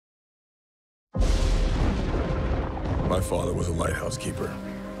My father was a lighthouse keeper.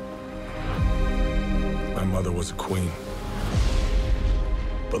 My mother was a queen.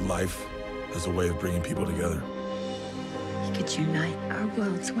 But life has a way of bringing people together. We could unite our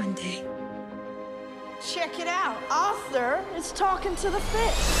worlds one day. Check it out. Arthur is talking to the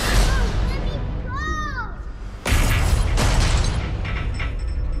fish.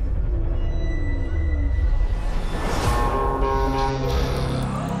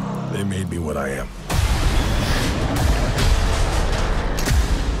 They made me what I am.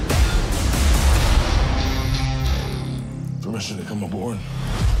 Permission to come aboard.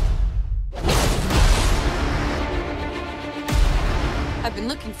 I've been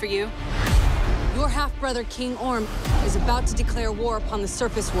looking for you. Your half-brother, King Orm, is about to declare war upon the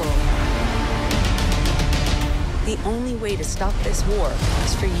surface world. The only way to stop this war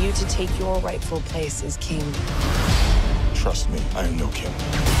is for you to take your rightful place as king. Trust me, I am no king.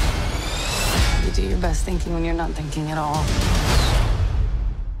 You do your best thinking when you're not thinking at all.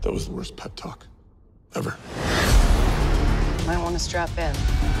 That was the worst pep talk ever. Might want to strap in.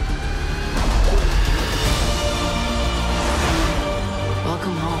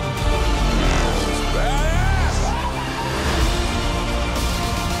 Welcome home.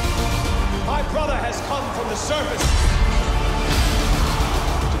 My brother has come from the surface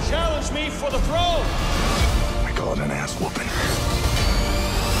to challenge me for the throne. I call it an ass whooping.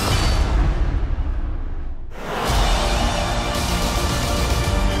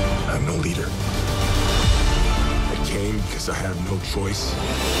 I'm no leader. I came because I have no choice.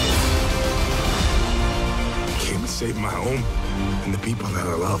 I came to save my home and the people that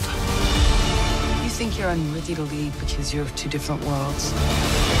I love. You think you're unworthy to lead because you're of two different worlds.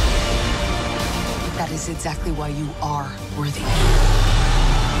 But that is exactly why you are worthy.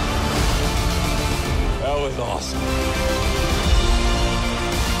 That was awesome.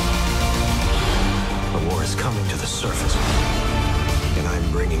 The war is coming to the surface, and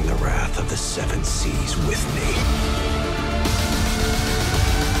I'm bringing the wrath of the seven seas with me.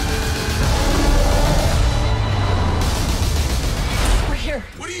 We're here.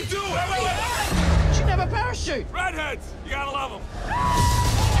 What are you doing? You should have a parachute. Redheads! You gotta love them.